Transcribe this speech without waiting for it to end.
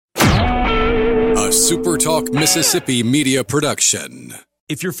SuperTalk Mississippi media production.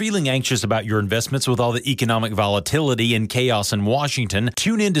 If you're feeling anxious about your investments with all the economic volatility and chaos in Washington,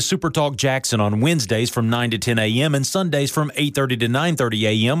 tune in to SuperTalk Jackson on Wednesdays from 9 to 10 a.m. and Sundays from 8:30 to 9:30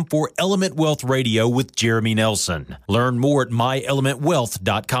 a.m. for Element Wealth Radio with Jeremy Nelson. Learn more at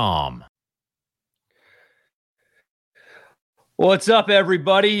myelementwealth.com. What's up,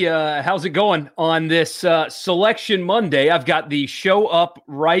 everybody? How's it going on this Selection Monday? I've got the show up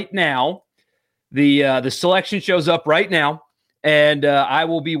right now. The selection show's up right now, and I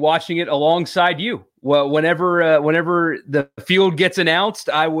will be watching it alongside you. Well, whenever the field gets announced,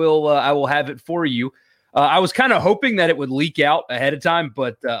 I will have it for you. I was kind of hoping that it would leak out ahead of time,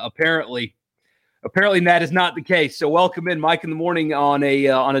 but apparently that is not the case. So welcome in, Mike in the Morning, on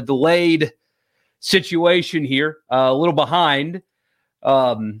a delayed situation here, a little behind,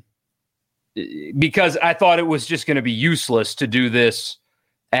 because I thought it was just going to be useless to do this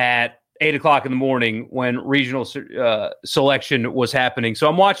at 8 o'clock in the morning when regional selection was happening. So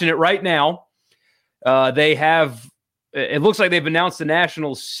I'm watching it right now. It looks like they've announced the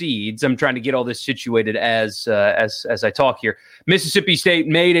national seeds. I'm trying to get all this situated as I talk here. Mississippi State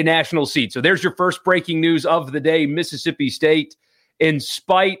made a national seed. So there's your first breaking news of the day. Mississippi State, in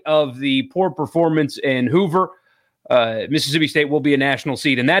spite of the poor performance in Hoover, Mississippi State will be a national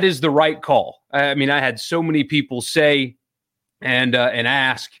seed. And that is the right call. I mean, I had so many people say and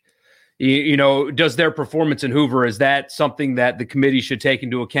ask, does their performance in Hoover, is that something that the committee should take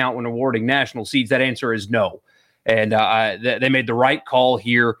into account when awarding national seeds? That answer is no. And they made the right call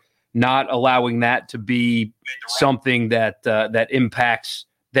here, not allowing that to be something that impacts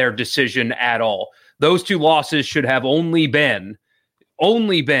their decision at all. Those two losses should have only been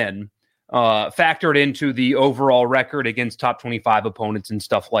factored into the overall record against top 25 opponents and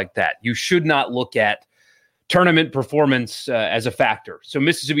stuff like that. You should not look at tournament performance as a factor. So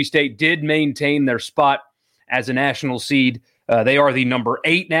Mississippi State did maintain their spot as a national seed. They are the number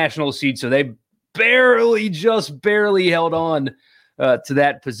 8 national seed, so they just barely held on to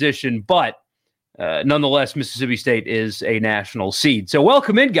that position. But nonetheless, Mississippi State is a national seed. So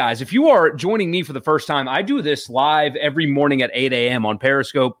welcome in, guys. If you are joining me for the first time, I do this live every morning at 8 a.m. on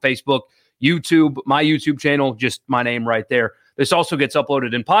Periscope, Facebook, YouTube, my YouTube channel, just my name right there. This also gets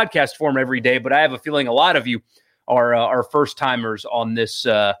uploaded in podcast form every day, but I have a feeling a lot of you are first-timers on this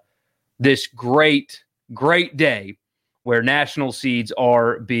great day where national seeds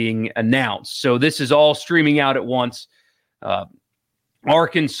are being announced. So this is all streaming out at once.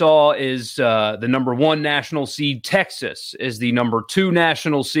 Arkansas is the number 1 national seed. Texas is the number 2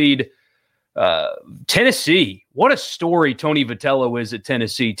 national seed. Tennessee, what a story Tony Vitello is at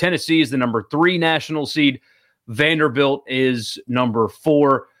Tennessee. Tennessee is the number 3 national seed. Vanderbilt is number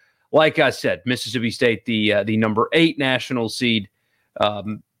 4. Like I said, Mississippi State, the number 8 national seed.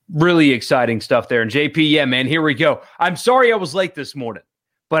 Really exciting stuff there. And JP, yeah, man, here we go. I'm sorry I was late this morning,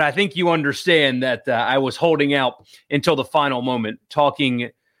 but I think you understand that I was holding out until the final moment talking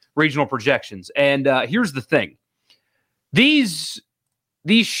regional projections. And here's the thing. These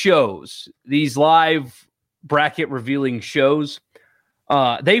shows, these live bracket revealing shows,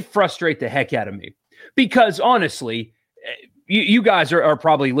 they frustrate the heck out of me. Because honestly, you guys are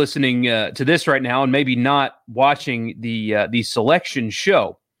probably listening to this right now and maybe not watching the selection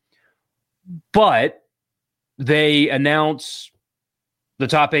show. But they announce the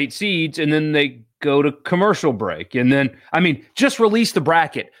top 8 seeds and then they go to commercial break. And then, just release the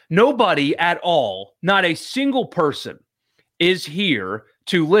bracket. Nobody at all, not a single person, is here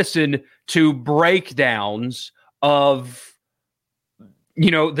to listen to breakdowns of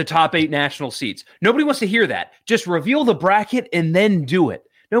the top 8 national seeds. Nobody wants to hear that. Just reveal the bracket and then do it.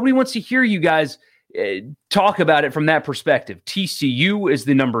 Nobody wants to hear you guys talk about it from that perspective. TCU is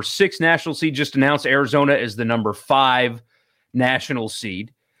the number 6 national seed, just announced. Arizona is the number 5 national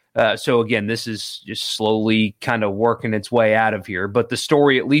seed. So again, this is just slowly kind of working its way out of here. But the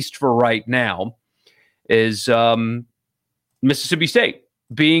story, at least for right now, is Mississippi State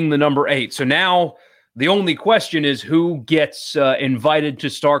being the number 8. So now the only question is who gets invited to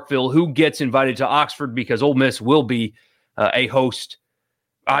Starkville, who gets invited to Oxford, because Ole Miss will be a host.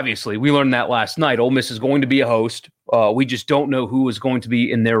 Obviously, we learned that last night. Ole Miss is going to be a host. We just don't know who is going to be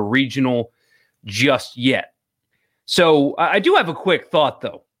in their regional just yet. So I do have a quick thought,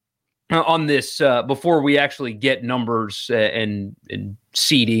 though, on this before we actually get numbers and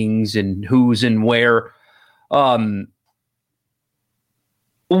seedings and who's and where. When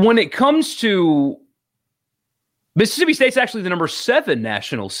it comes to Mississippi State's actually the number 7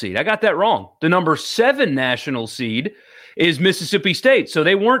 national seed. I got that wrong. The number 7 national seed is Mississippi State. So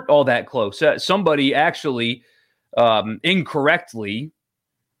they weren't all that close. Somebody actually incorrectly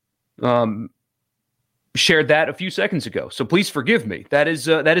shared that a few seconds ago. So please forgive me. That is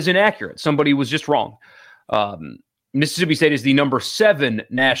inaccurate. Somebody was just wrong. Mississippi State is the number 7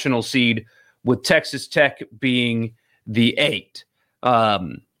 national seed, with Texas Tech being the 8.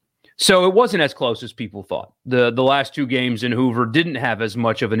 So it wasn't as close as people thought. The last 2 games in Hoover didn't have as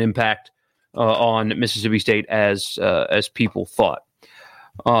much of an impact on Mississippi State as people thought.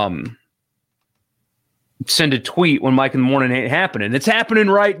 Send a tweet when Mike in the Morning ain't happening. It's happening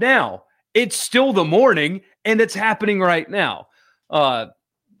right now. It's still the morning, and it's happening right now.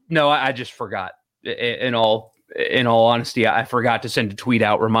 No, I just forgot. In all honesty, I forgot to send a tweet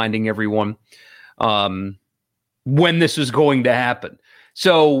out reminding everyone when this is going to happen.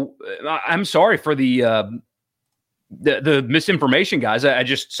 So I'm sorry for the misinformation, guys. I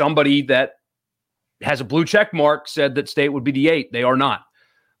just, somebody that has a blue check mark said that State would be the 8. They are not.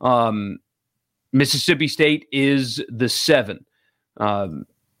 Mississippi State is the 7.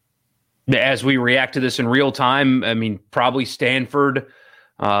 As we react to this in real time, I mean, probably Stanford,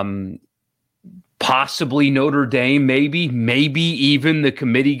 possibly Notre Dame, maybe even the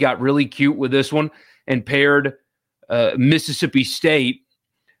committee got really cute with this one and paired Mississippi State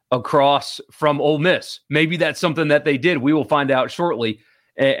across from Ole Miss. Maybe that's something that they did. We will find out shortly.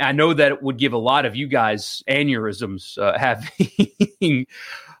 I know that it would give a lot of you guys aneurysms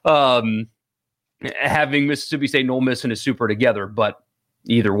having Mississippi State and Ole Miss in a super together, but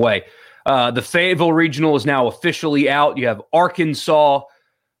either way. The Fayetteville Regional is now officially out. You have Arkansas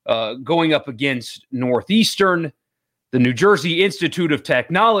going up against Northeastern, the New Jersey Institute of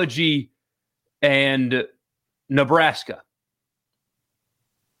Technology, and Nebraska.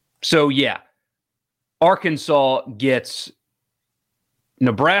 So, yeah, Arkansas gets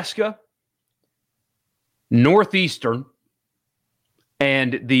Nebraska, Northeastern,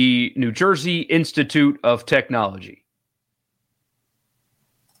 and the New Jersey Institute of Technology.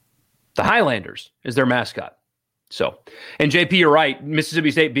 The Highlanders is their mascot. So, and JP, you're right.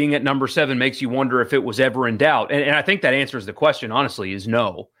 Mississippi State being at number 7 makes you wonder if it was ever in doubt. And I think that answers the question, honestly, is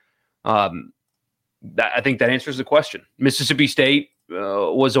no. I think that answers the question. Mississippi State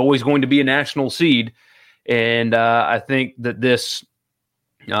was always going to be a national seed. And I think that this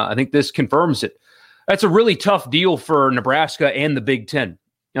confirms it. That's a really tough deal for Nebraska and the Big Ten.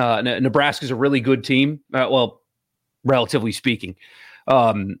 Nebraska's a really good team. Relatively speaking.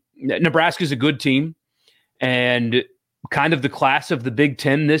 Nebraska's a good team and kind of the class of the Big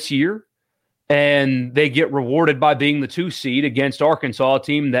Ten this year. And they get rewarded by being the 2 seed against Arkansas, a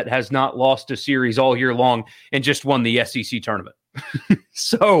team that has not lost a series all year long and just won the SEC tournament.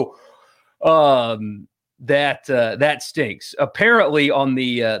 So that stinks. Apparently on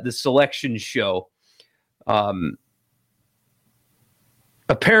the selection show,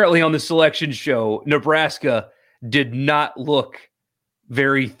 Nebraska did not look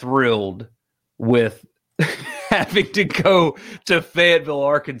very thrilled with having to go to Fayetteville,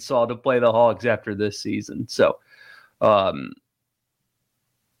 Arkansas to play the Hogs after this season. So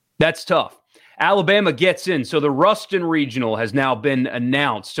that's tough. Alabama gets in. So the Ruston Regional has now been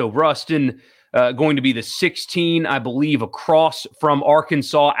announced. So Ruston going to be the 16, I believe, across from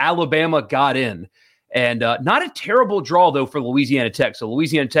Arkansas. Alabama got in. And not a terrible draw, though, for Louisiana Tech. So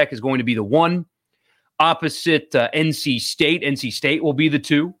Louisiana Tech is going to be the 1 opposite NC State. NC State will be the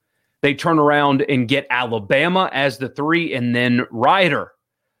 2. They turn around and get Alabama as the 3, and then Ryder.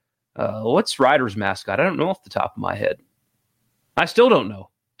 What's Ryder's mascot? I don't know off the top of my head. I still don't know.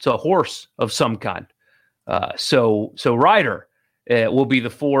 It's a horse of some kind. So Ryder will be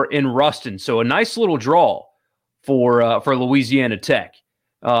the 4 in Ruston. So a nice little draw for Louisiana Tech.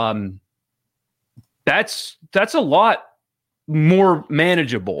 That's a lot more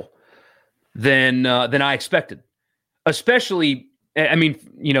manageable than I expected. Especially, I mean,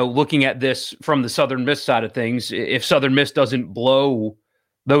 looking at this from the Southern Miss side of things, if Southern Miss doesn't blow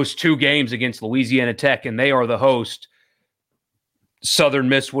those 2 games against Louisiana Tech and they are the host, Southern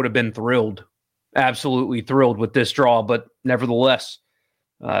Miss would have been thrilled, absolutely thrilled with this draw. But nevertheless,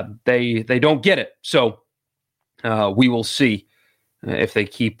 they don't get it. So we will see if they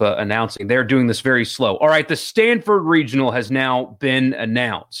keep announcing. They're doing this very slow. All right, the Stanford Regional has now been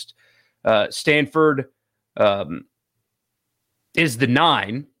announced. Stanford is the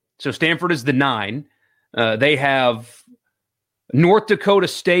 9. So Stanford is the 9. They have North Dakota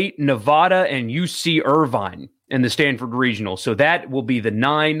State, Nevada, and UC Irvine in the Stanford Regional. So that will be the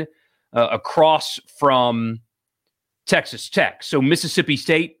 9 across from Texas Tech. So Mississippi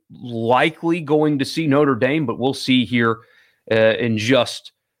State likely going to see Notre Dame, but we'll see here in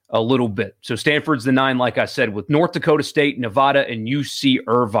just a little bit. So Stanford's the 9, like I said, with North Dakota State, Nevada, and UC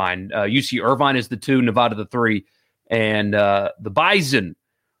Irvine. UC Irvine is the 2, Nevada the 3, and the Bison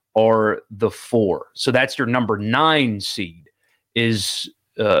are the 4. So that's your number 9 seed is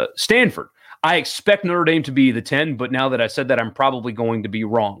Stanford. I expect Notre Dame to be the 10, but now that I said that, I'm probably going to be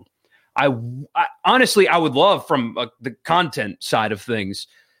wrong. I honestly, I would love from the content side of things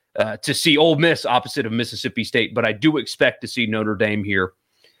to see Ole Miss opposite of Mississippi State, but I do expect to see Notre Dame here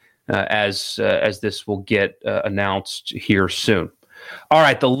as this will get announced here soon. All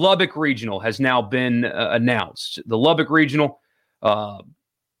right, the Lubbock Regional has now been announced. The Lubbock Regional,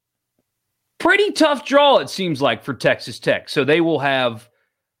 pretty tough draw, it seems like, for Texas Tech. So they will have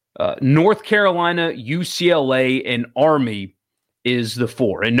North Carolina, UCLA, and Army is the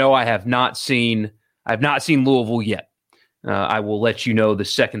 4. And no, I have not seen Louisville yet. I will let you know the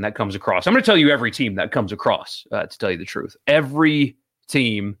second that comes across. I'm going to tell you every team that comes across, to tell you the truth. Every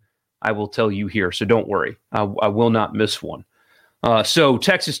team I will tell you here, so don't worry. I will not miss one. So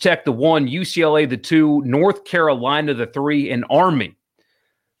Texas Tech, the 1, UCLA, the 2, North Carolina, the 3, and Army,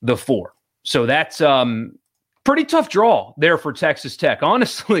 the 4. So that's pretty tough draw there for Texas Tech.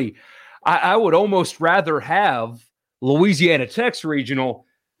 Honestly, I would almost rather have Louisiana Tech's regional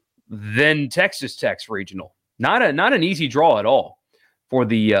than Texas Tech's regional. Not an easy draw at all for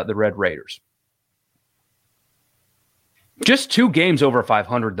the Red Raiders. Just 2 games over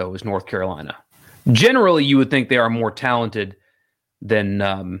 500, though, is North Carolina. Generally, you would think they are more talented than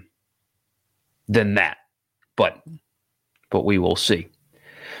that, but we will see.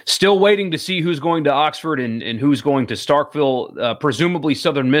 Still waiting to see who's going to Oxford and who's going to Starkville. Presumably,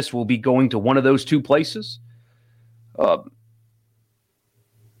 Southern Miss will be going to one of those 2 places.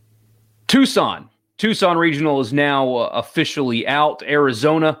 Tucson Regional is now officially out.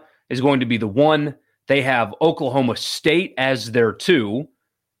 Arizona is going to be the 1. They have Oklahoma State as their 2,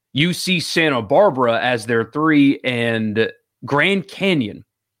 UC Santa Barbara as their 3, and Grand Canyon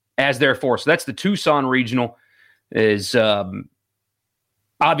as their 4. So that's the Tucson Regional. Is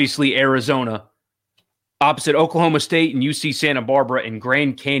obviously Arizona opposite Oklahoma State and UC Santa Barbara and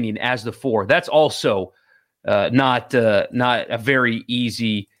Grand Canyon as the 4. That's also not a very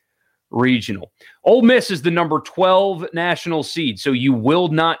easy regional. Ole Miss is the number 12 national seed, so you will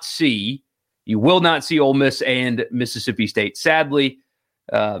not see Ole Miss and Mississippi State. Sadly,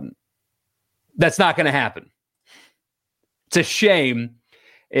 that's not going to happen. It's a shame.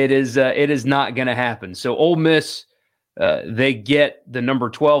 It is not going to happen. So Ole Miss, they get the number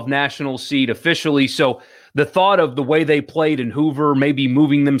 12 national seed officially. So the thought of the way they played in Hoover, maybe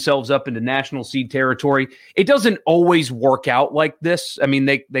moving themselves up into national seed territory, it doesn't always work out like this. I mean,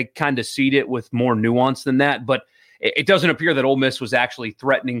 they kind of seed it with more nuance than that, but it doesn't appear that Ole Miss was actually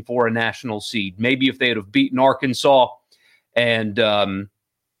threatening for a national seed. Maybe if they had have beaten Arkansas and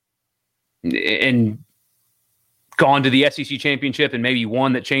gone to the SEC championship and maybe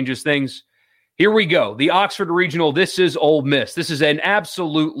one that changes things. Here we go. The Oxford Regional. This is Ole Miss. This is an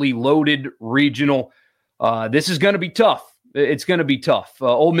absolutely loaded regional. This is going to be tough. It's going to be tough.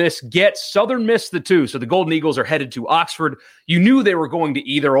 Ole Miss gets Southern Miss the 2. So the Golden Eagles are headed to Oxford. You knew they were going to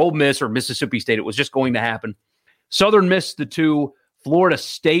either Ole Miss or Mississippi State. It was just going to happen. Southern Miss the 2. Florida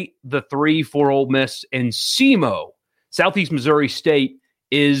State the 3 for Ole Miss. And SEMO, Southeast Missouri State,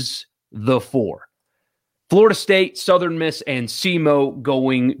 is the 4. Florida State, Southern Miss, and SEMO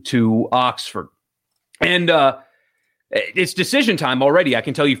going to Oxford. And it's decision time already, I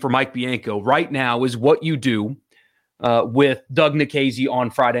can tell you, for Mike Bianco. Right now is what you do with Doug Nikhazy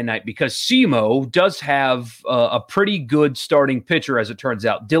on Friday night, because SEMO does have a pretty good starting pitcher, as it turns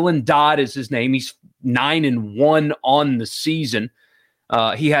out. Dylan Dodd is his name. He's 9-1 on the season.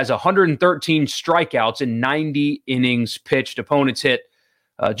 He has 113 strikeouts and 90 innings pitched. Opponents hit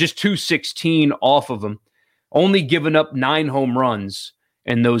just 216 off of him. Only given up 9 home runs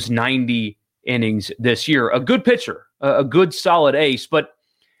in those 90 innings this year. A good pitcher, a good solid ace, but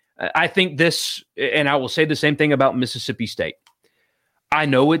I think this, and I will say the same thing about Mississippi State. I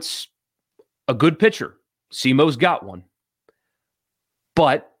know it's a good pitcher. SEMO's got one.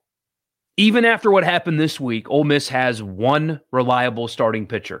 But even after what happened this week, Ole Miss has one reliable starting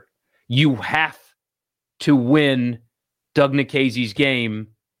pitcher. You have to win Doug Nikhazy's game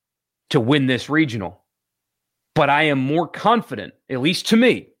to win this regional. But I am more confident, at least to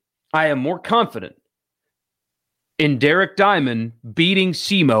me, I am more confident in Derek Diamond beating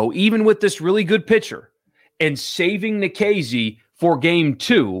SEMO, even with this really good pitcher, and saving Nikhazy for game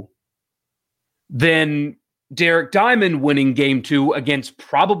 2 than Derek Diamond winning game 2 against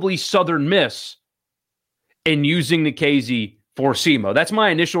probably Southern Miss and using Nikhazy for SEMO. That's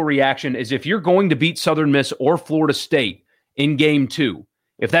my initial reaction, is if you're going to beat Southern Miss or Florida State in game 2,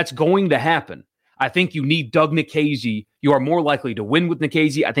 if that's going to happen, I think you need Doug Nikhazy. You are more likely to win with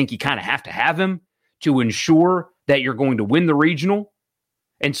Nikhazy. I think you kind of have to have him to ensure that you're going to win the regional.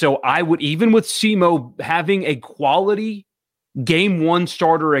 And so I would, even with SEMO having a quality game one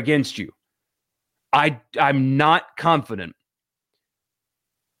starter against you, I'm not confident,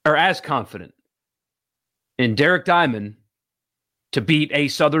 or as confident, in Derek Diamond to beat a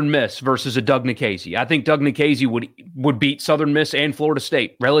Southern Miss versus a Doug Nikhazy. I think Doug Nikhazy would beat Southern Miss and Florida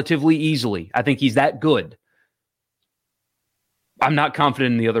State relatively easily. I think he's that good. I'm not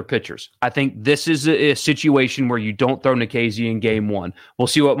confident in the other pitchers. I think this is a situation where you don't throw Nikhazy in game one. We'll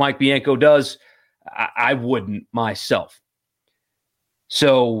see what Mike Bianco does. I wouldn't myself.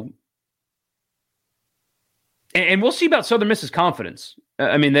 So, and we'll see about Southern Miss's confidence.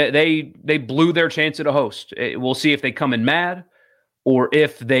 I mean, they blew their chance at a host. We'll see if they come in mad or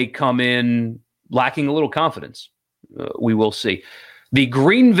if they come in lacking a little confidence. We will see. The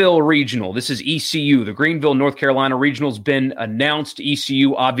Greenville Regional, this is ECU. The Greenville, North Carolina Regional's been announced.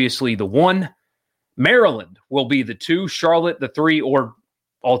 ECU, obviously, the 1. Maryland will be the 2. Charlotte, the 3, or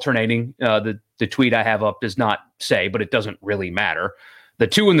alternating. The tweet I have up does not say, but it doesn't really matter. The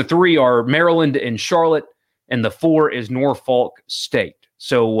 2 and the 3 are Maryland and Charlotte, and the 4 is Norfolk State.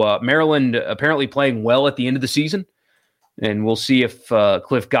 So Maryland apparently playing well at the end of the season, and we'll see if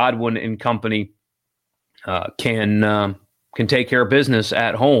Cliff Godwin and company can take care of business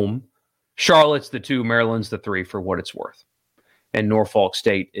at home. Charlotte's the 2, Maryland's the 3 for what it's worth. And Norfolk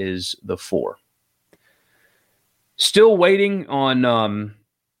State is the 4. Still waiting on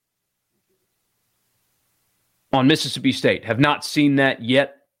Mississippi State. Have not seen that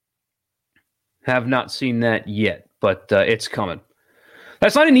yet. But it's coming.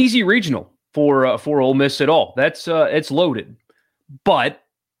 That's not an easy regional for Ole Miss at all. That's it's loaded. But,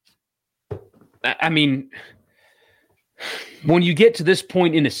 I mean, when you get to this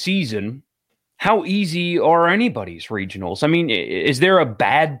point in a season, how easy are anybody's regionals? I mean, is there a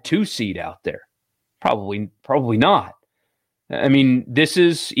bad 2 seed out there? Probably not. I mean, this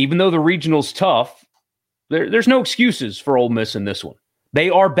is, even though the regional's tough, there's no excuses for Ole Miss in this one. They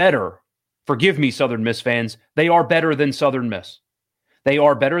are better. Forgive me, Southern Miss fans. They are better than Southern Miss. They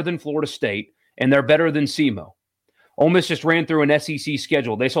are better than Florida State, and they're better than SEMO. Ole Miss just ran through an SEC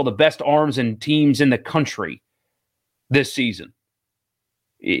schedule. They saw the best arms and teams in the country this season.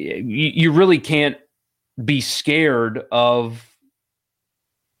 You really can't be scared of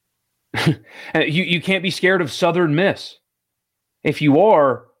you can't be scared of Southern Miss. If you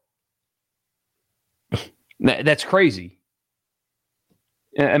are, that's crazy.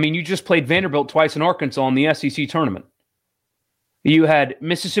 I mean, you just played Vanderbilt twice in Arkansas in the SEC tournament. You had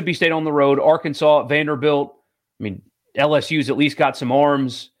Mississippi State on the road, Arkansas, Vanderbilt. I mean, LSU's at least got some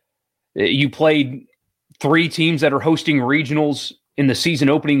arms. You played 3 teams that are hosting regionals in the season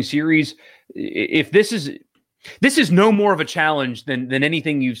opening series. If this is no more of a challenge than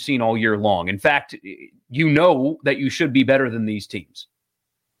anything you've seen all year long. In fact, you know that you should be better than these teams.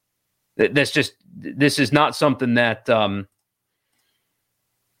 This is not something that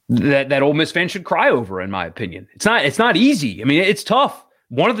that Ole Miss fans should cry over, in my opinion. It's not easy. I mean, it's tough.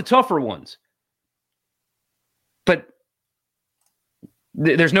 One of the tougher ones. But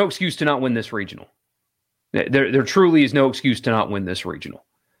there's no excuse to not win this regional. There truly is no excuse to not win this regional.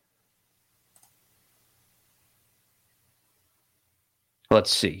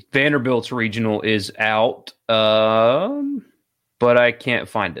 Let's see. Vanderbilt's regional is out, but I can't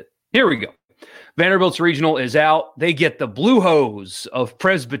find it. Here we go. Vanderbilt's regional is out. They get the Blue Hose of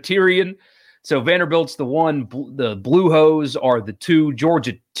Presbyterian. So Vanderbilt's the 1. The Blue Hose are the 2.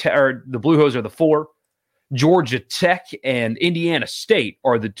 The Blue Hose are the 4. Georgia Tech and Indiana State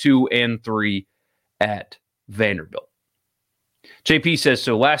are the 2 and 3 at Vanderbilt. JP says,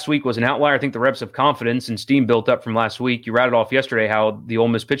 so last week was an outlier. I think the reps have confidence and steam built up from last week. You rattled off yesterday how the Ole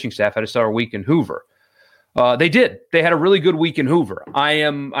Miss pitching staff had a stellar week in Hoover. They did. They had a really good week in Hoover.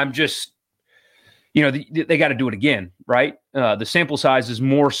 I'm just, they got to do it again, right? The sample size is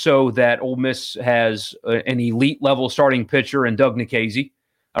more so that Ole Miss has an elite level starting pitcher in Doug Nikhazy,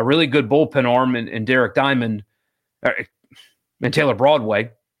 a really good bullpen arm in Derek Diamond and Taylor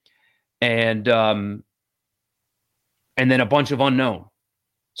Broadway, and then a bunch of unknown.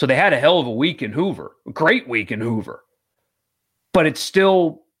 So they had a hell of a week in Hoover, a great week in Hoover, but it's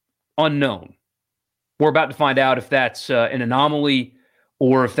still unknown. We're about to find out if that's an anomaly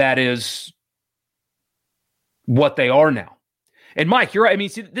or if that is what they are now. And Mike, you're right. I mean,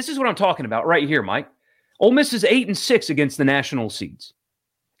 see, this is what I'm talking about right here, Mike. Ole Miss is 8-6 against the national seeds.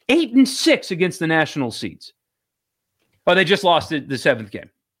 8-6 against the national seeds. Oh, they just lost the 7th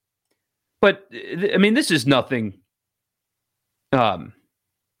game. But, I mean, this is nothing. This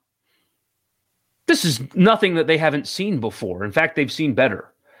is nothing that they haven't seen before. In fact, they've seen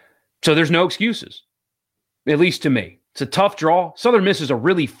better. So there's no excuses, at least to me. It's a tough draw. Southern Miss is a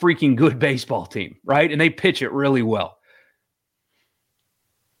really freaking good baseball team, right? And they pitch it really well.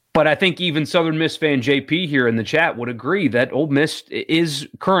 But I think even Southern Miss fan JP here in the chat would agree that Ole Miss is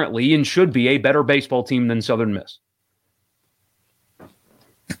currently and should be a better baseball team than Southern Miss.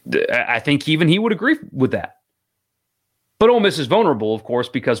 I think even he would agree with that. But Ole Miss is vulnerable, of course,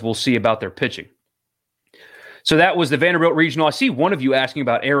 because we'll see about their pitching. So that was the Vanderbilt Regional. I see one of you asking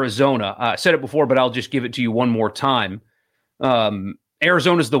about Arizona. I said it before, but I'll just give it to you one more time.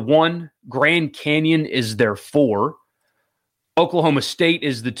 Arizona's the 1. Grand Canyon is their 4. Oklahoma State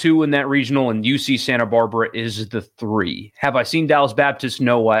is the 2 in that regional, and UC Santa Barbara is the 3. Have I seen Dallas Baptist?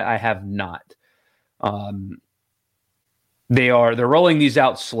 No, I have not. They're rolling these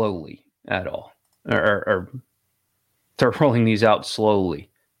out slowly at all. Or they're rolling these out slowly.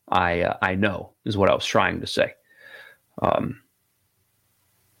 I know is what I was trying to say. And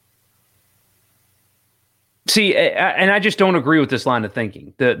I just don't agree with this line of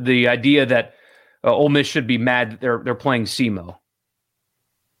thinking. The idea that Ole Miss should be mad that they're playing SEMO.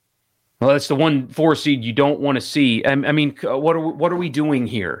 Well, that's the 1-4 seed you don't want to see. I mean, what are we doing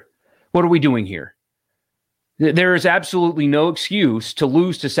here? What are we doing here? There is absolutely no excuse to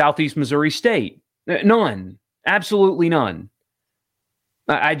lose to Southeast Missouri State. None. Absolutely none.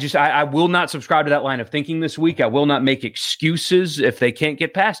 I will not subscribe to that line of thinking this week. I will not make excuses if they can't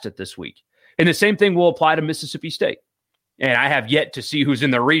get past it this week. And the same thing will apply to Mississippi State. And I have yet to see who's in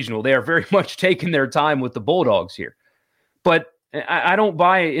the regional. They are very much taking their time with the Bulldogs here. But I don't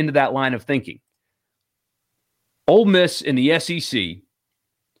buy into that line of thinking. Ole Miss in the SEC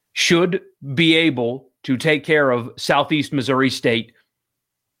should be able to take care of Southeast Missouri State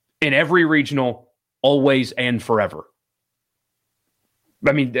in every regional, always and forever.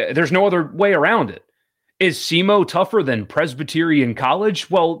 I mean, there's no other way around it. Is SEMO tougher than Presbyterian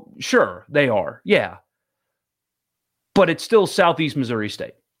College? Well, sure, they are. Yeah. But it's still Southeast Missouri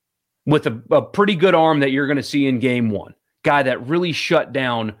State with a pretty good arm that you're going to see in game 1. Guy that really shut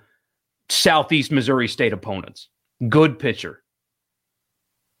down Southeast Missouri State opponents. Good pitcher.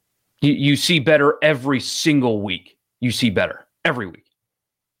 You see better every single week. You see better every week.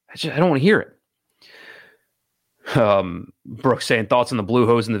 I don't want to hear it. Brooks saying thoughts on the Blue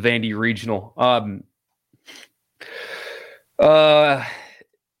Hose and the Vandy Regional.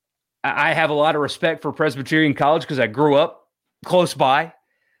 I have a lot of respect for Presbyterian College because I grew up close by.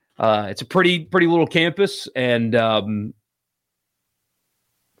 It's a pretty little campus, and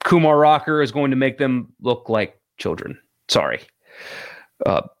Kumar Rocker is going to make them look like children. Sorry.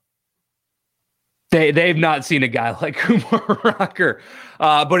 They've not seen a guy like Kumar Rocker,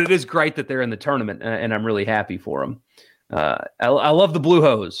 but it is great that they're in the tournament, and I'm really happy for them. I love the Blue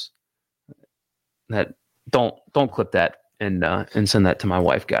Hose. That don't clip that and send that to my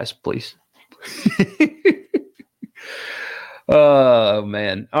wife, guys, please. Oh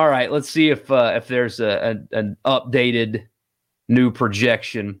man! All right, let's see if there's an updated new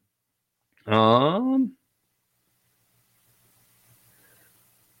projection.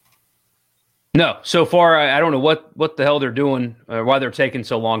 No, so far I don't know what the hell they're doing or why they're taking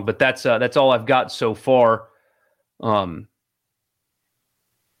so long, but that's all I've got so far. That's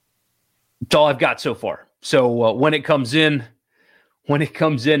all I've got so far. So when it comes in,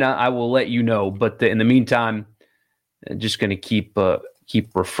 I will let you know. But in the meantime, I'm just going to keep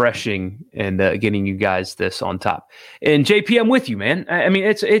refreshing and getting you guys this on top. And JP, I'm with you, man. I mean,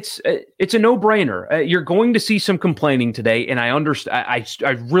 it's a no-brainer. You're going to see some complaining today, and I understand. I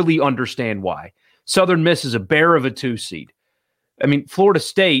really understand why. Southern Miss is a bear of a 2 seed. I mean, Florida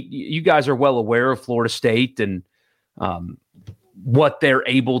State. You guys are well aware of Florida State and what they're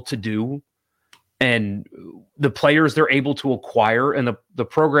able to do, and the players they're able to acquire, and the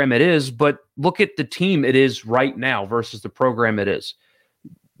program it is. But look at the team it is right now versus the program it is.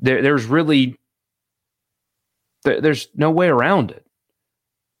 There's no way around it.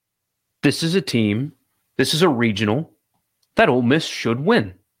 This is a team, this is a regional that Ole Miss should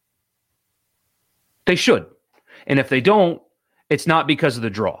win. They should. And if they don't, it's not because of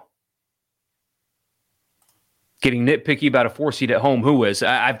the draw. Getting nitpicky about a 4 seed at home, who is?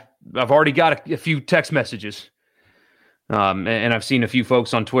 I've already got a few text messages. And I've seen a few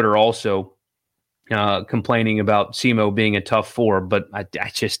folks on Twitter also complaining about SEMO being a tough 4, but I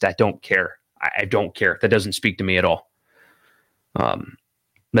don't care. I don't care. That doesn't speak to me at all.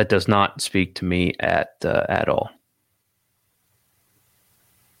 That does not speak to me at all.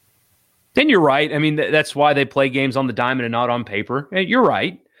 And you're right. I mean, that's why they play games on the diamond and not on paper. You're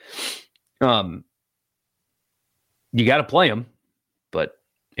right. You got to play them. But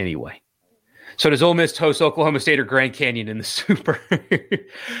anyway. So does Ole Miss host Oklahoma State or Grand Canyon in the Super?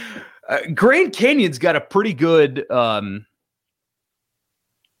 Grand Canyon's got a pretty good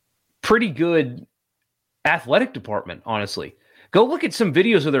athletic department, honestly. Go look at some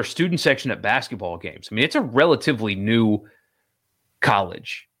videos of their student section at basketball games. I mean, it's a relatively new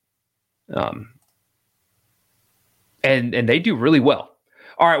college. And they do really well.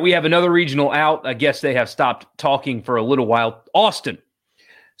 All right, we have another regional out. I guess they have stopped talking for a little while. Austin.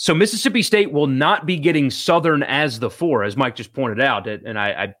 So Mississippi State will not be getting Southern as the 4, as Mike just pointed out. And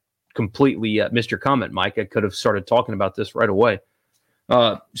I completely missed your comment, Mike. I could have started talking about this right away.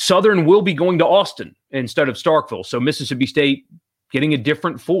 Southern will be going to Austin instead of Starkville. So Mississippi State getting a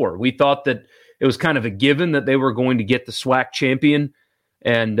different 4. We thought that it was kind of a given that they were going to get the SWAC champion.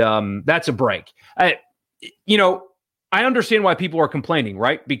 And that's a break. I understand why people are complaining,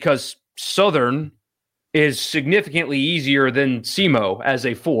 right? Because Southern is significantly easier than SEMO as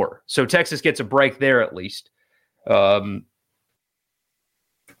a 4. So Texas gets a break there at least.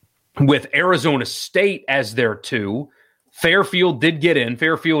 With Arizona State as their 2, Fairfield did get in.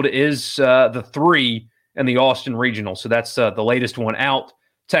 Fairfield is the 3 in the Austin Regional. So that's the latest one out.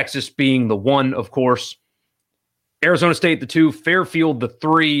 Texas being the 1, of course. Arizona State the 2, Fairfield the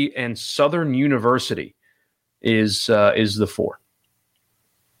 3, and Southern University is the 4.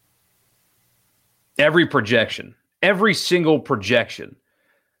 Every single projection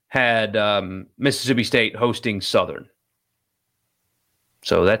had Mississippi State hosting Southern.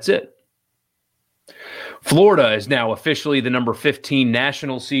 So that's it. Florida is now officially the number 15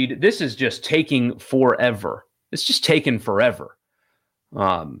 national seed. This is just taking forever. It's just taken forever.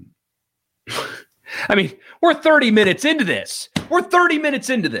 I mean, we're 30 minutes into this. What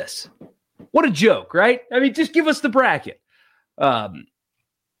a joke, right? I mean, just give us the bracket.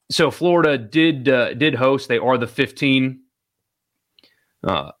 So Florida did host. They are the 15.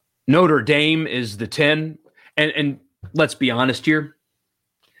 Notre Dame is the 10. And let's be honest here.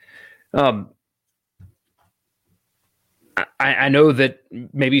 I know that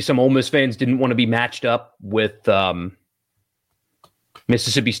maybe some Ole Miss fans didn't want to be matched up with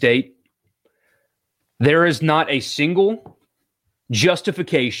Mississippi State. There is not a single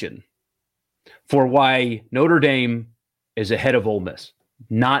justification for why Notre Dame is ahead of Ole Miss.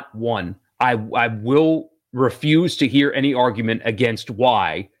 Not one. I will refuse to hear any argument against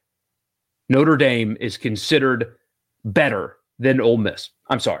why Notre Dame is considered better than Ole Miss.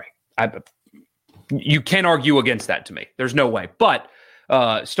 I'm sorry. You can't argue against that to me. There's no way. But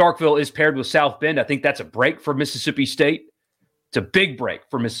Starkville is paired with South Bend. I think that's a break for Mississippi State. It's a big break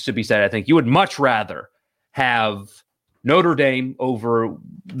for Mississippi State. I think you would much rather have Notre Dame over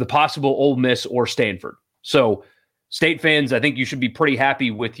the possible Ole Miss or Stanford. So State fans, I think you should be pretty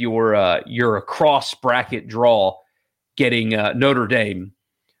happy with your cross bracket draw getting Notre Dame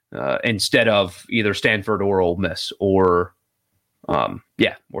instead of either Stanford or Ole Miss or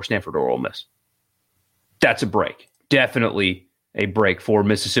Stanford or Ole Miss. That's a break. Definitely a break for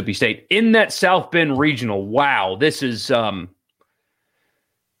Mississippi State in that South Bend regional. Wow, this is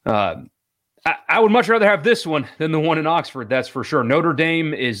I would much rather have this one than the one in Oxford, that's for sure. Notre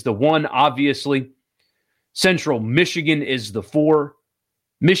Dame is the 1, obviously. Central Michigan is the 4.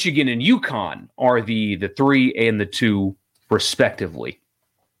 Michigan and UConn are the 3 and the 2, respectively.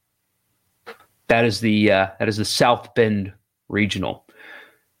 That is the South Bend regional.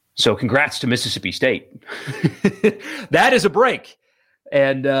 So congrats to Mississippi State. That is a break.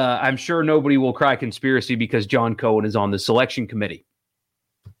 And I'm sure nobody will cry conspiracy because John Cohen is on the selection committee.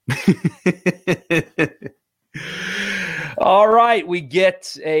 All right, we get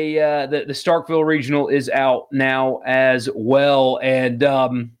the Starkville Regional is out now as well. And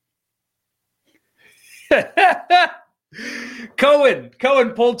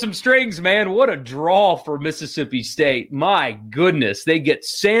Cohen pulled some strings, man. What a draw for Mississippi State. My goodness. They get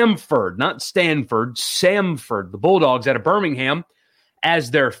Samford, not Stanford, Samford, the Bulldogs out of Birmingham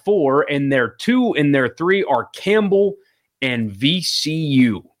as their 4, and their 2 and their 3 are Campbell and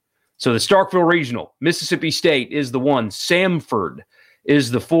VCU. So the Starkville Regional, Mississippi State is the 1, Samford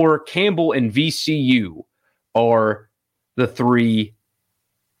is the 4, Campbell and VCU are the 3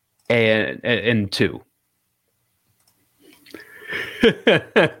 and 2.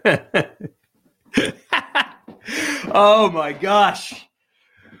 Oh my gosh.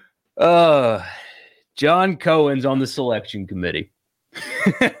 John Cohen's on the selection committee.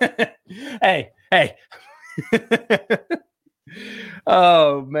 Hey.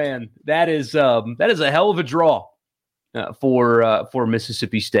 Oh man, that is a hell of a draw for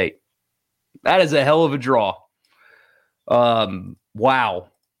Mississippi State. That is a hell of a draw. Wow.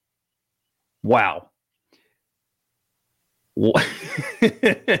 All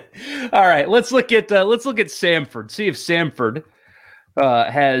right, let's look at Samford. See if Samford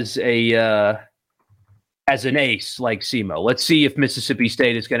has as an ace like SEMO. Let's see if Mississippi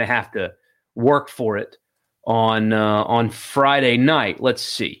State is going to have to work for it on Friday night. Let's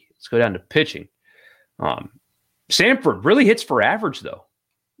see. Let's go down to pitching. Samford really hits for average, though.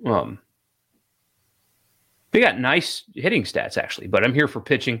 They got nice hitting stats, actually, but I'm here for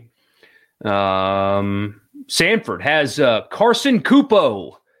pitching. Samford has Carson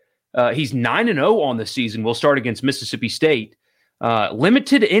Cupo. He's 9-0 on the season. Will start against Mississippi State.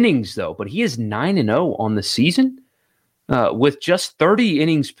 Limited innings, though, but he is 9-0 on the season with just 30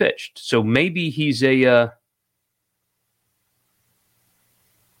 innings pitched. So maybe he's a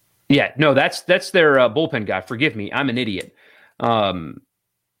that's their bullpen guy. Forgive me, I'm an idiot.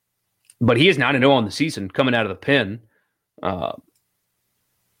 But he is 9-0 on the season coming out of the pen.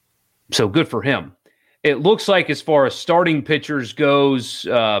 So good for him. It looks like as far as starting pitchers goes,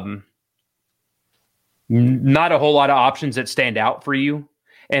 not a whole lot of options that stand out for you.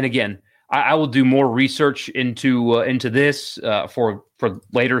 And again, I will do more research into this for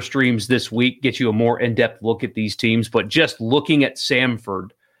later streams this week, get you a more in-depth look at these teams. But just looking at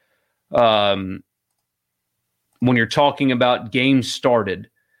Samford, when you're talking about games started,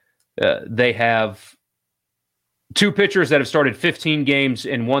 they have two pitchers that have started 15 games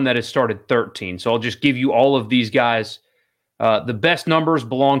and one that has started 13. So I'll just give you all of these guys. The best numbers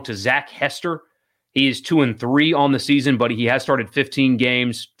belong to Zach Hester. He is 2-3 on the season, but he has started 15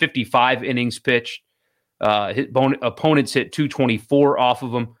 games, 55 innings pitched. His opponents hit 224 off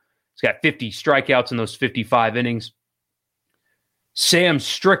of him. He's got 50 strikeouts in those 55 innings. Sam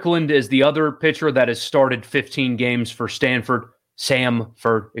Strickland is the other pitcher that has started 15 games for Samford,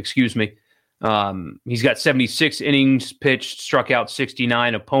 excuse me. He's got 76 innings pitched, struck out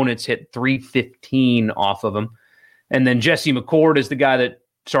 69. Opponents hit 315 off of him. And then Jesse McCord is the guy that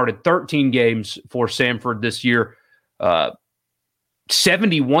started 13 games for Samford this year.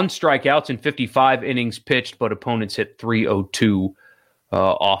 71 strikeouts and 55 innings pitched, but opponents hit 302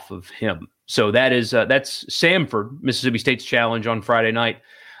 off of him. So that's Samford, Mississippi State's challenge on Friday night.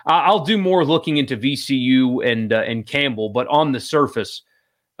 I'll do more looking into VCU and Campbell, but on the surface,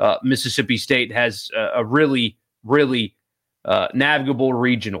 Mississippi State has a really, really navigable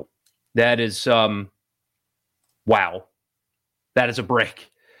regional. That is, wow. That is a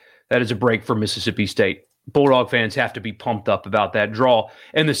break. That is a break for Mississippi State. Bulldog fans have to be pumped up about that draw.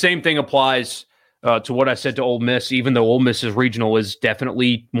 And the same thing applies to what I said to Ole Miss, even though Ole Miss's regional is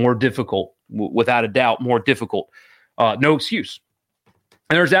definitely more difficult, without a doubt, more difficult. No excuse.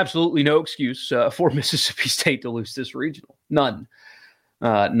 And there's absolutely no excuse for Mississippi State to lose this regional. None.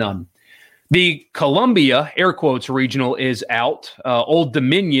 None. The Columbia, air quotes, regional is out. Old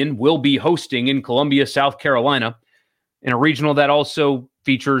Dominion will be hosting in Columbia, South Carolina, in a regional that also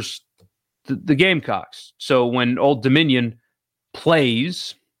features the Gamecocks. So when Old Dominion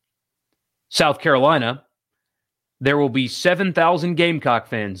plays South Carolina, there will be 7,000 Gamecock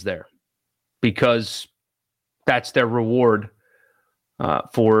fans there because that's their reward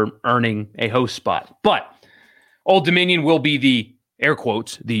for earning a host spot. But Old Dominion will be the, air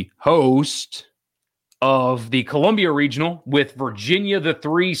quotes, the host of the Columbia Regional, with Virginia the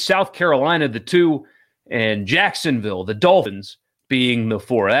 3, South Carolina the 2, and Jacksonville, the Dolphins, being the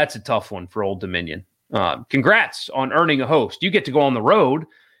 4. That's a tough one for Old Dominion. Congrats on earning a host. You get to go on the road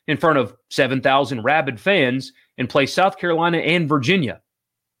in front of 7,000 rabid fans and play South Carolina and Virginia.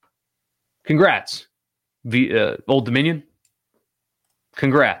 Congrats, Old Dominion.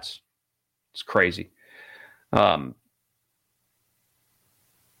 Congrats. It's crazy.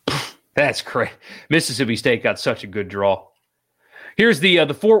 That's crazy. Mississippi State got such a good draw. Here's the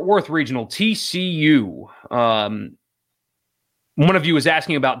Fort Worth Regional, TCU. One of you was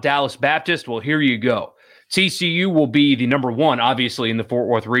asking about Dallas Baptist. Well, here you go. TCU will be the number 1, obviously, in the Fort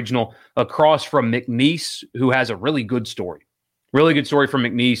Worth Regional, across from McNeese, who has a really good story. Really good story from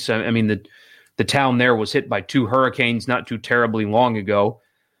McNeese. I mean, the town there was hit by 2 hurricanes not too terribly long ago,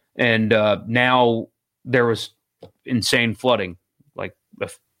 and now there was insane flooding like a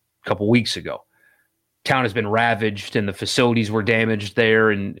couple weeks ago. Town has been ravaged, and the facilities were damaged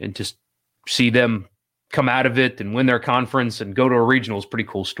there, and just see them come out of it and win their conference and go to a regional is a pretty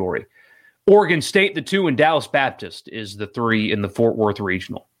cool story. Oregon State, the 2, and Dallas Baptist is the 3 in the Fort Worth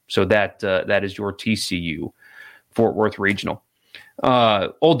Regional. So that is your TCU Fort Worth Regional.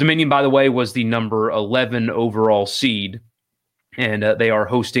 Old Dominion, by the way, was the number 11 overall seed, and they are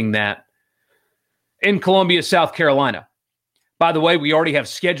hosting that in Columbia, South Carolina. By the way, we already have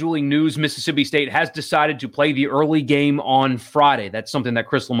scheduling news. Mississippi State has decided to play the early game on Friday. That's something that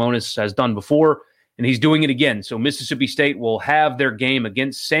Chris Lemonis has done before, and he's doing it again. So Mississippi State will have their game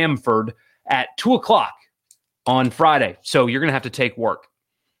against Samford at 2 o'clock on Friday. So you're going to have to take work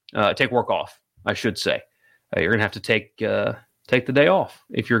off, I should say. You're going to have to take the day off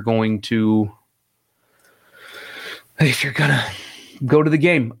if you're going to go to the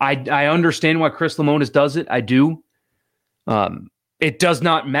game. I understand why Chris Lemonis does it. I do. It does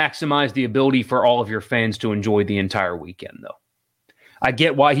not maximize the ability for all of your fans to enjoy the entire weekend, though. I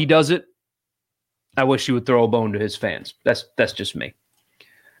get why he does it. I wish he would throw a bone to his fans. That's just me.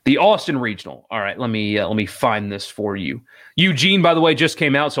 The Austin Regional. All right, let me find this for you. Eugene, by the way, just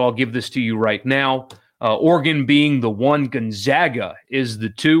came out, so I'll give this to you right now. Oregon being the 1, Gonzaga is the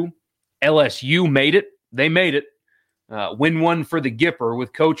 2. LSU made it. They made it. Win 1 for the Gipper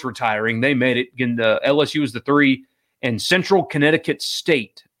with coach retiring. They made it. LSU is the 3, and Central Connecticut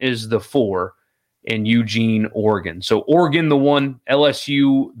State is the 4 in Eugene, Oregon. So Oregon the 1,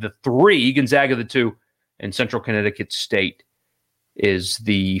 LSU the 3, Gonzaga the 2, and Central Connecticut State is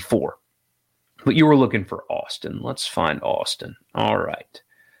the 4. But you were looking for Austin. Let's find Austin. All right.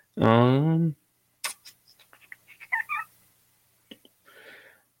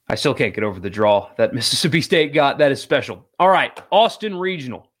 I still can't get over the draw that Mississippi State got. That is special. All right, Austin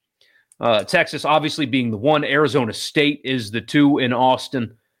Regional. Texas obviously being the 1. Arizona State is the 2 in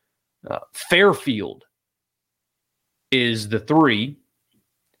Austin. Fairfield is the 3.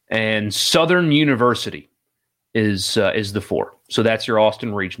 And Southern University is the 4. So that's your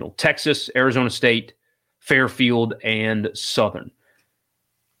Austin Regional. Texas, Arizona State, Fairfield, and Southern.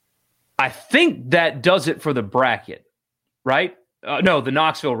 I think that does it for the bracket, right? No, the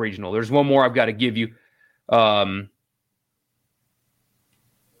Knoxville Regional. There's one more I've got to give you. In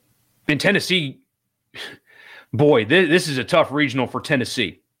Tennessee, boy, this is a tough regional for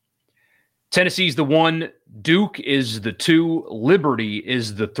Tennessee. Tennessee's the 1, Duke is the 2, Liberty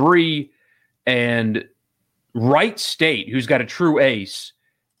is the 3, and Wright State, who's got a true ace,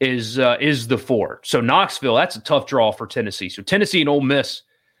 is the 4. So Knoxville, that's a tough draw for Tennessee. So Tennessee and Ole Miss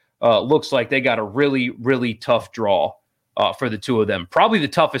looks like they got a really, really tough draw for the 2 of them. Probably the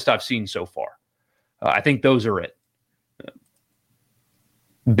toughest I've seen so far. I think those are it.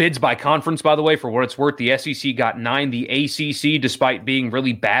 Bids by conference, by the way, for what it's worth, the SEC got 9. The ACC, despite being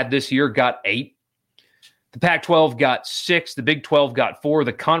really bad this year, got 8. The Pac-12 got 6. The Big 12 got 4.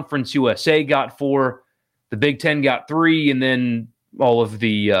 The Conference USA got 4. The Big 10 got 3. And then all of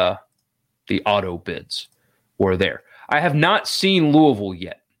the auto bids were there. I have not seen Louisville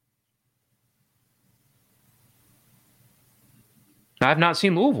yet. I have not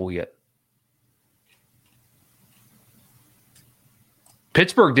seen Louisville yet.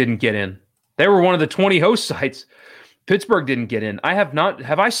 Pittsburgh didn't get in. They were one of the 20 host sites. Pittsburgh didn't get in. I have not.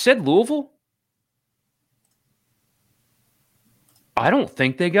 Have I said Louisville? I don't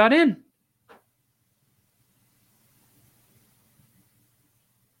think they got in.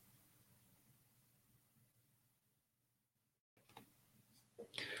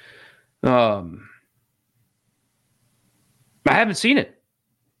 I haven't seen it.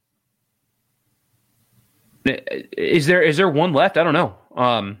 Is there one left? I don't know.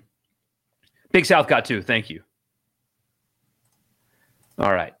 Big South got 2. Thank you.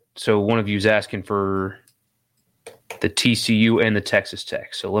 All right. So one of you is asking for the TCU and the Texas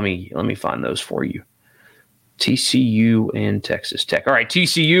Tech. So let me find those for you. TCU and Texas Tech. All right.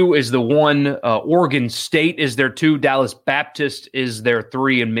 TCU is the 1. Oregon State is their 2. Dallas Baptist is their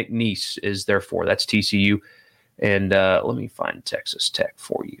 3, and McNeese is their 4. That's TCU. And let me find Texas Tech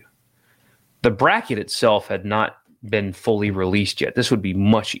for you. The bracket itself had not been fully released yet. This would be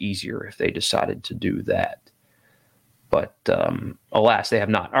much easier if they decided to do that. But alas, they have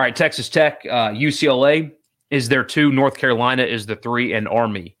not. All right, Texas Tech, UCLA is their 2, North Carolina is the 3, and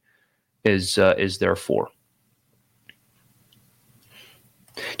Army is their 4.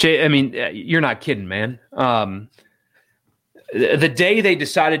 Jay, I mean, you're not kidding, man. The day they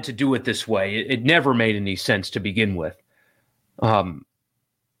decided to do it this way, it never made any sense to begin with.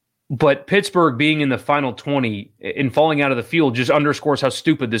 But Pittsburgh being in the final 20 and falling out of the field just underscores how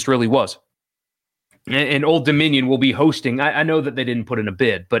stupid this really was. And Old Dominion will be hosting. I know that they didn't put in a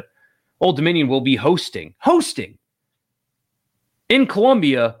bid, but Old Dominion will be hosting in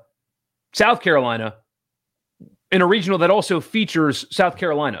Columbia, South Carolina, in a regional that also features South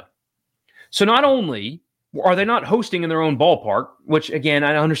Carolina. So not only are they not hosting in their own ballpark, which, again,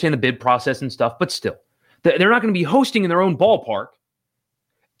 I understand the bid process and stuff, but still, they're not going to be hosting in their own ballpark,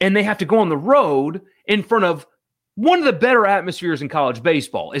 and they have to go on the road in front of one of the better atmospheres in college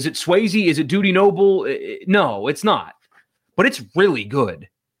baseball. Is it Swayze? Is it Dudy Noble? No, it's not. But it's really good.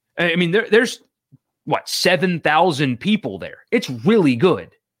 I mean, there's, 7,000 people there. It's really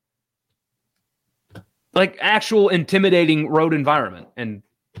good. Like, actual intimidating road environment. And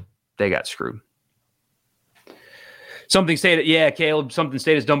they got screwed. Something State, yeah, Caleb, something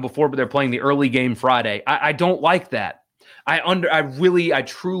State has done before, but they're playing the early game Friday. I don't like that. I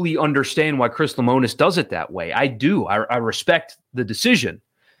truly understand why Chris Lemonis does it that way. I do. I respect the decision.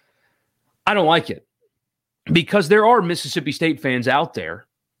 I don't like it because there are Mississippi State fans out there,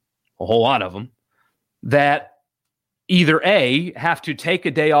 a whole lot of them, that either A, have to take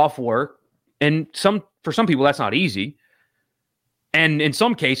a day off work, and for some people that's not easy, and in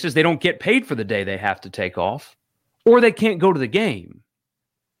some cases they don't get paid for the day they have to take off, or they can't go to the game.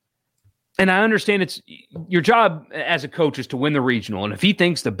 And I understand it's your job as a coach is to win the regional. And if he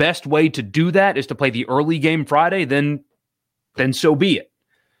thinks the best way to do that is to play the early game Friday, then so be it.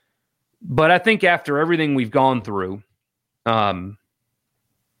 But I think after everything we've gone through, I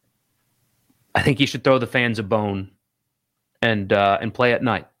think he should throw the fans a bone and play at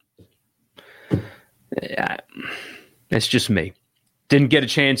night. It's just me. Didn't get a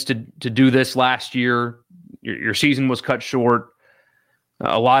chance to do this last year. Your season was cut short.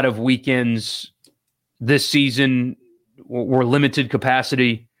 A lot of weekends this season were limited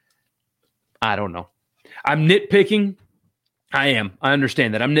capacity. I don't know. I'm nitpicking. I am. I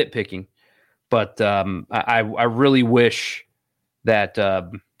understand that. I'm nitpicking. But I really wish that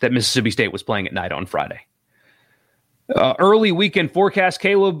Mississippi State was playing at night on Friday. Early weekend forecast,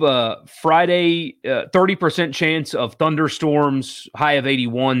 Caleb. Friday, 30% chance of thunderstorms, high of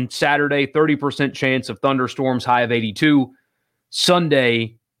 81. Saturday, 30% chance of thunderstorms, high of 82.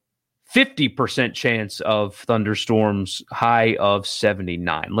 Sunday, 50% chance of thunderstorms, high of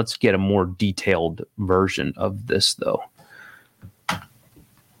 79. Let's get a more detailed version of this, though.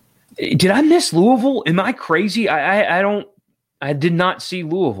 Did I miss Louisville? Am I crazy? I did not see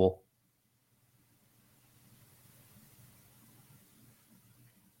Louisville.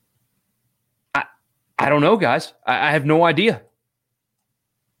 I don't know, guys. I have no idea.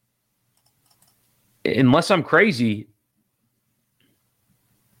 Unless I'm crazy.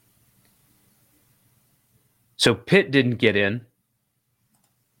 So Pitt didn't get in.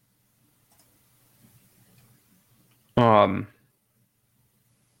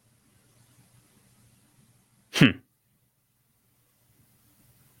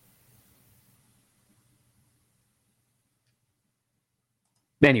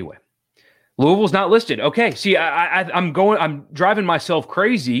 Anyway, Louisville's not listed. Okay, see, I'm driving myself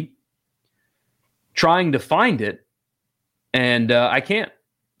crazy trying to find it, and I can't.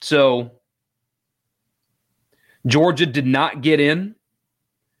 So Georgia did not get in.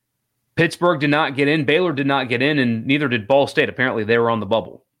 Pittsburgh did not get in. Baylor did not get in, and neither did Ball State. Apparently, they were on the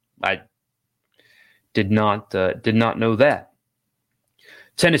bubble. I did not know that.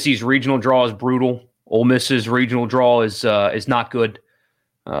 Tennessee's regional draw is brutal. Ole Miss's regional draw is not good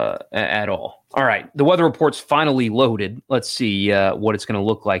at all. All right, the weather report's finally loaded. Let's see what it's going to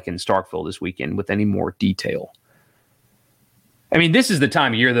look like in Starkville this weekend with any more detail. I mean, this is the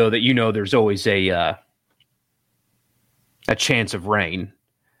time of year, though, that there's always a chance of rain.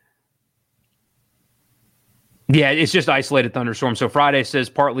 Yeah, it's just isolated thunderstorms. So Friday says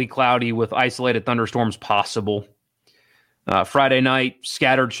partly cloudy with isolated thunderstorms possible. Friday night,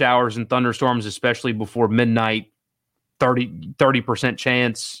 scattered showers and thunderstorms, especially before midnight, 30%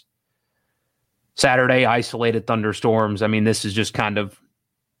 chance. Saturday, isolated thunderstorms. I mean, this is just kind of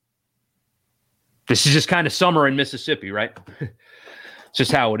summer in Mississippi, right? It's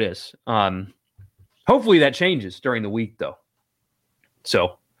just how it is. Hopefully that changes during the week, though.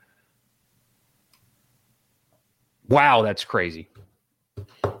 So, wow, that's crazy.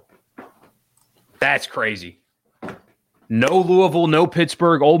 That's crazy. No Louisville, no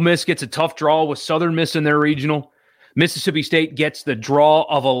Pittsburgh. Ole Miss gets a tough draw with Southern Miss in their regional. Mississippi State gets the draw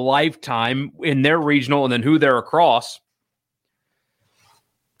of a lifetime in their regional, and then who they're across.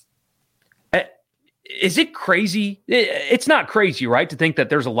 Is it crazy? It's not crazy, right, to think that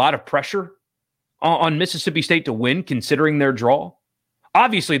there's a lot of pressure on Mississippi State to win, considering their draw.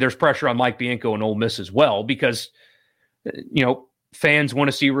 Obviously, there's pressure on Mike Bianco and Ole Miss as well because, fans want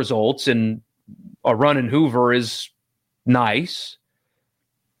to see results, and a run in Hoover is nice,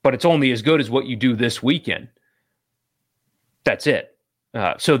 but it's only as good as what you do this weekend. That's it.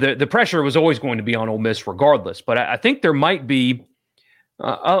 So the pressure was always going to be on Ole Miss regardless, but I think there might be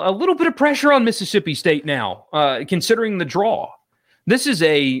a little bit of pressure on Mississippi State now, considering the draw. This is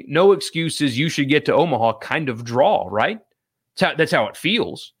a no excuses, you should get to Omaha kind of draw, right? That's how it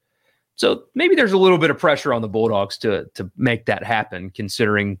feels. So maybe there's a little bit of pressure on the Bulldogs to make that happen,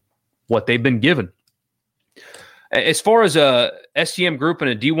 considering what they've been given. As far as a STM group and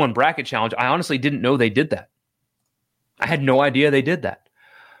a D1 bracket challenge, I honestly didn't know they did that. I had no idea they did that.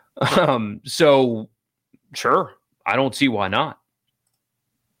 So, sure, I don't see why not.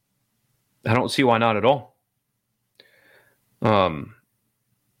 I don't see why not at all. That's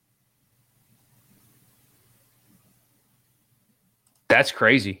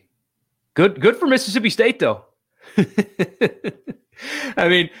crazy. Good for Mississippi State, though. I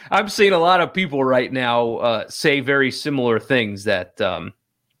mean, I'm seeing a lot of people right now say very similar things that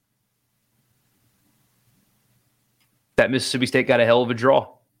that Mississippi State got a hell of a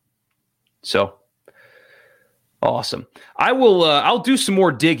draw. So awesome. I'll do some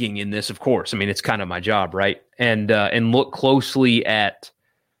more digging in this, of course. I mean, it's kind of my job, right? And look closely at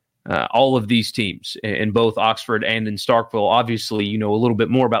all of these teams in both Oxford and in Starkville. Obviously, you know a little bit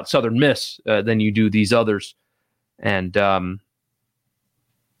more about Southern Miss than you do these others. And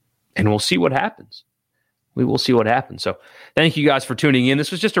we'll see what happens. We will see what happens. So thank you guys for tuning in. This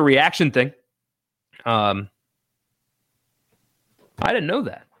was just a reaction thing. I didn't know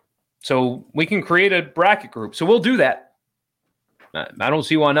that. So we can create a bracket group. So we'll do that. I don't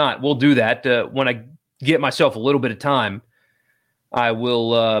see why not. We'll do that. When I get myself a little bit of time, I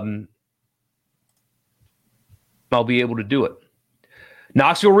will I'll be able to do it.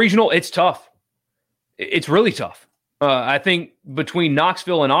 Knoxville Regional, it's tough. It's really tough. I think between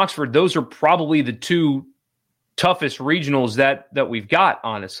Knoxville and Oxford, those are probably the two toughest regionals that we've got,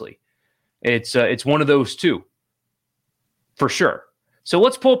 honestly. It's one of those two, for sure. So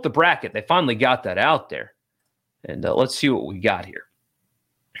let's pull up the bracket. They finally got that out there. And let's see what we got here.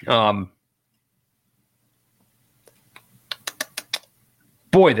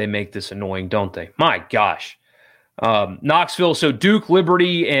 Boy, they make this annoying, don't they? My gosh. Knoxville, so Duke,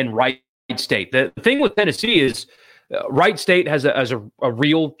 Liberty, and Wright State. The thing with Tennessee is Wright State has a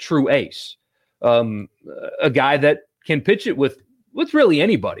real true ace, a guy that can pitch it with really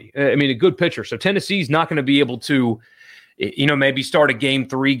anybody. I mean, a good pitcher. So Tennessee's not going to be able to, maybe start a game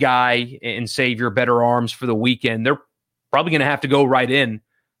 3 guy and save your better arms for the weekend. They're probably going to have to go right in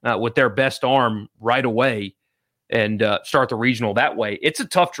with their best arm right away and start the regional that way. It's a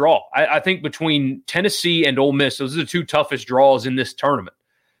tough draw. I think between Tennessee and Ole Miss, those are the two toughest draws in this tournament.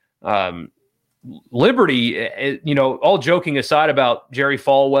 Liberty, all joking aside about Jerry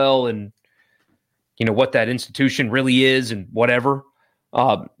Falwell and, what that institution really is and whatever,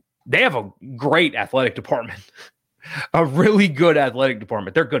 they have a great athletic department, a really good athletic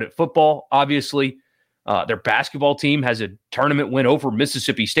department. They're good at football, obviously. Their basketball team has a tournament win over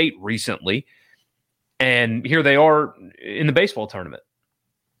Mississippi State recently. And here they are in the baseball tournament.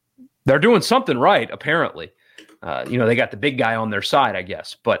 They're doing something right, apparently. They got the big guy on their side, I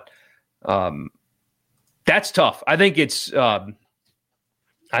guess. But that's tough. I think it's the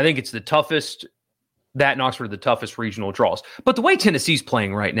toughest. That and Oxford are the toughest regional draws. But the way Tennessee's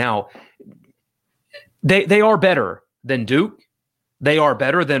playing right now, they are better than Duke. They are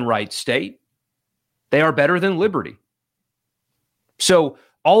better than Wright State. They are better than Liberty. So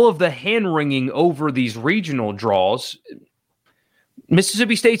all of the hand-wringing over these regional draws,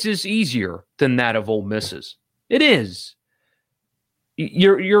 Mississippi State's is easier than that of Ole Miss's. It is.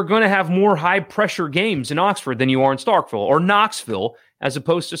 You're going to have more high-pressure games in Oxford than you are in Starkville, or Knoxville as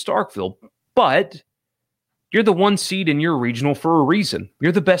opposed to Starkville. But you're the 1 seed in your regional for a reason.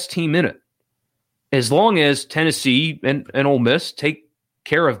 You're the best team in it. As long as Tennessee and Ole Miss take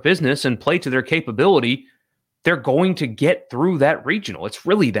care of business and play to their capability, they're going to get through that regional. It's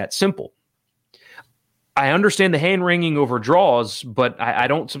really that simple. I understand the hand-wringing over draws, but I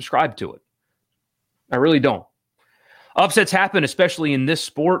don't subscribe to it. I really don't. Upsets happen, especially in this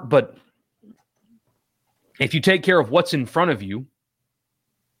sport, but if you take care of what's in front of you,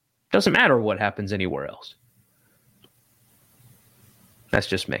 it doesn't matter what happens anywhere else. That's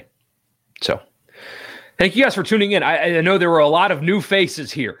just me. So, thank you guys for tuning in. I know there were a lot of new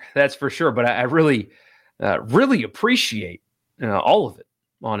faces here, that's for sure, but I really appreciate all of it.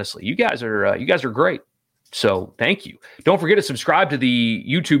 Honestly, you guys are great. So thank you. Don't forget to subscribe to the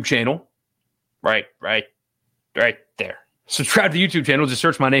YouTube channel. Right there. Subscribe to the YouTube channel. Just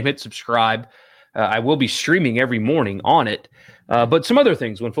search my name, hit subscribe. I will be streaming every morning on it, but some other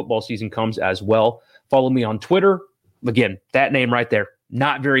things when football season comes as well. Follow me on Twitter. Again, that name right there,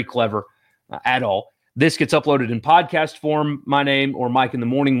 not very clever at all. This gets uploaded in podcast form. My name or Mike in the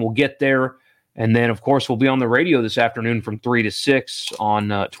Morning will get there. And then, of course, we'll be on the radio this afternoon from 3 to 6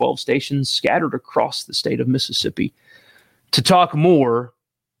 on 12 stations scattered across the state of Mississippi to talk more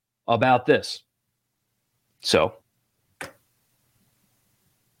about this. So,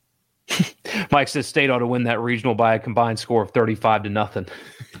 Mike says State ought to win that regional by a combined score of 35-0.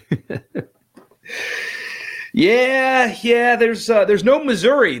 Yeah. There's no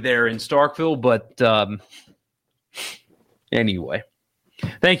Missouri there in Starkville, but anyway.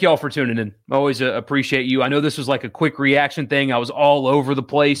 Thank you all for tuning in. Always appreciate you. I know this was like a quick reaction thing. I was all over the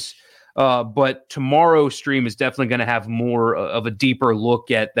place But tomorrow's stream is definitely going to have more of a deeper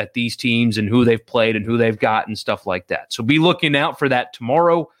look at these teams and who they've played and who they've got and stuff like that. So be looking out for that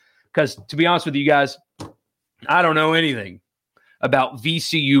tomorrow, because to be honest with you guys, I don't know anything about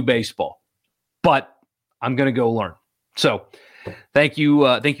VCU baseball, but I'm going to go learn. So thank you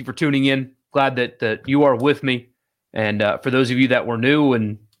for tuning in. Glad that you are with me. And for those of you that were new,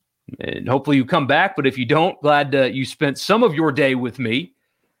 and hopefully you come back, but if you don't, glad you spent some of your day with me.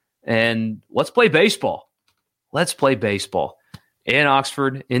 And let's play baseball. Let's play baseball in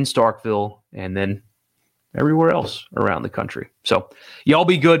Oxford, in Starkville, and then everywhere else around the country. So y'all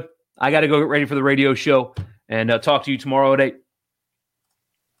be good. I got to go get ready for the radio show, and talk to you tomorrow at 8.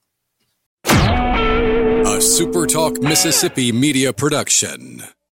 A SuperTalk Mississippi media production.